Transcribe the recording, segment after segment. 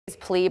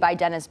plea by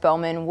Dennis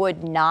Bowman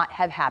would not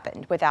have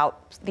happened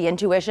without the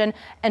intuition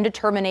and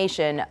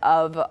determination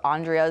of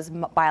Andrea's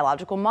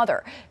biological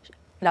mother.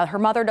 Now, her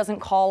mother doesn't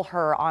call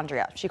her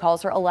Andrea. She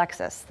calls her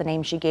Alexis, the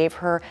name she gave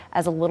her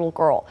as a little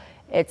girl.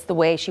 It's the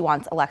way she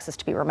wants Alexis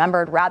to be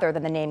remembered rather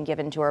than the name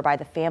given to her by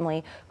the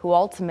family who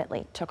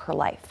ultimately took her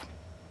life.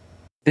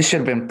 This should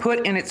have been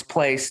put in its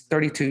place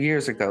 32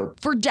 years ago.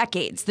 For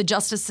decades, the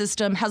justice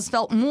system has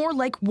felt more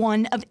like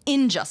one of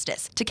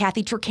injustice to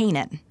Kathy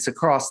Turkanen. It's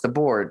across the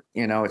board.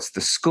 You know, it's the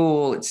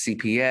school, it's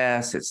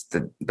CPS, it's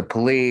the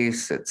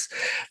police, it's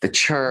the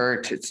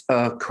church, it's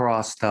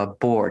across the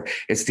board.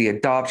 It's the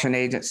adoption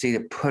agency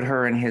that put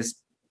her in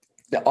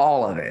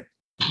all of it.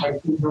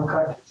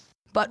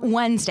 But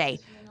Wednesday,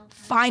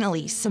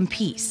 finally some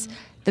peace.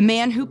 The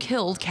man who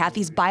killed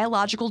Kathy's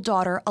biological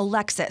daughter,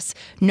 Alexis,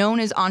 known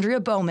as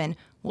Audriana Bowman,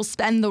 will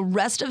spend the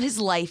rest of his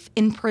life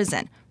in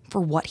prison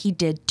for what he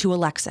did to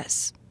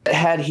Alexis.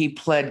 Had he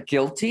pled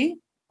guilty,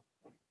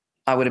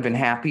 I would have been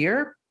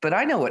happier, but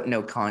I know what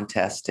no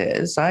contest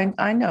is.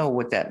 I know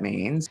what that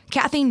means.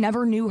 Kathy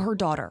never knew her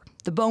daughter.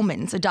 The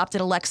Bowmans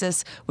adopted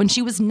Alexis when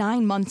she was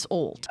 9 months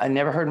old. I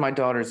never heard my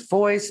daughter's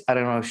voice. I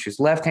don't know if she's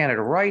left-handed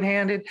or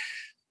right-handed,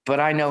 but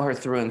I know her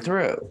through and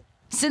through.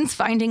 Since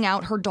finding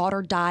out her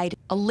daughter died,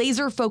 a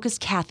laser-focused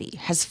Kathy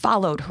has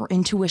followed her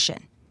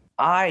intuition.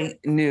 I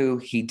knew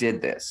he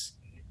did this.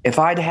 If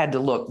I'd had to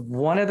look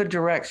one other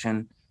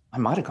direction, I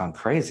might have gone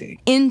crazy.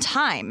 In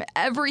time,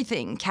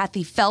 everything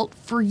Kathy felt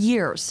for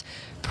years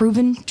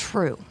proven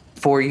true.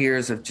 4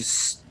 years of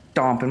just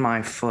stomping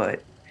my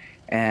foot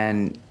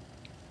and,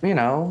 you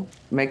know,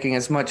 making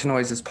as much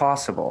noise as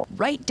possible.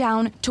 Right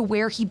down to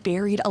where he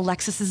buried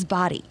Alexis's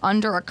body,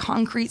 under a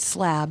concrete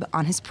slab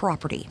on his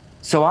property.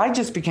 So I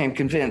just became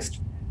convinced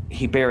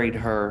he buried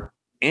her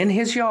in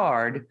his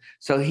yard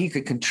so he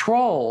could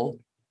control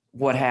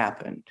what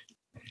happened.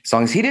 As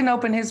long as he didn't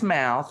open his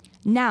mouth.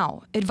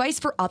 Now, advice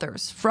for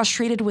others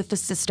frustrated with the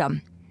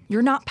system.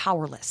 You're not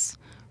powerless.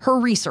 Her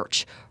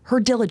research,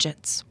 her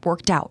diligence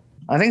worked out.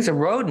 I think it's a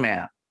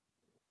roadmap.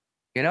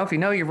 You know, if you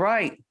know you're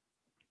right,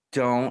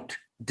 don't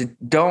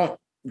go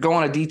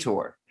on a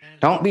detour.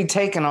 Don't be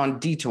taken on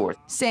detours.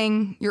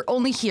 Saying you're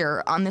only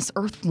here on this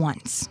earth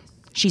once.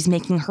 She's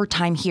making her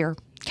time here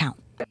count.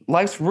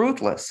 Life's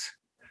ruthless.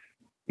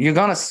 You're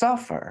going to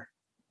suffer.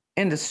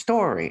 End of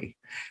story.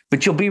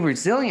 But you'll be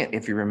resilient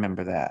if you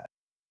remember that.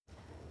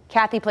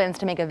 Kathy plans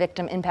to make a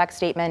victim impact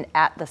statement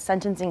at the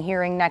sentencing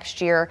hearing next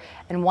year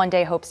and one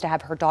day hopes to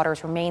have her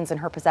daughter's remains in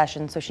her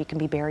possession so she can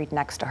be buried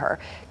next to her.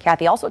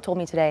 Kathy also told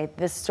me today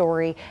this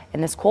story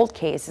and this cold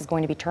case is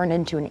going to be turned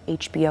into an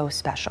HBO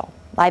special.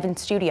 Live in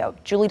studio,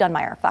 Julie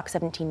Dunmeyer, Fox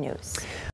 17 News.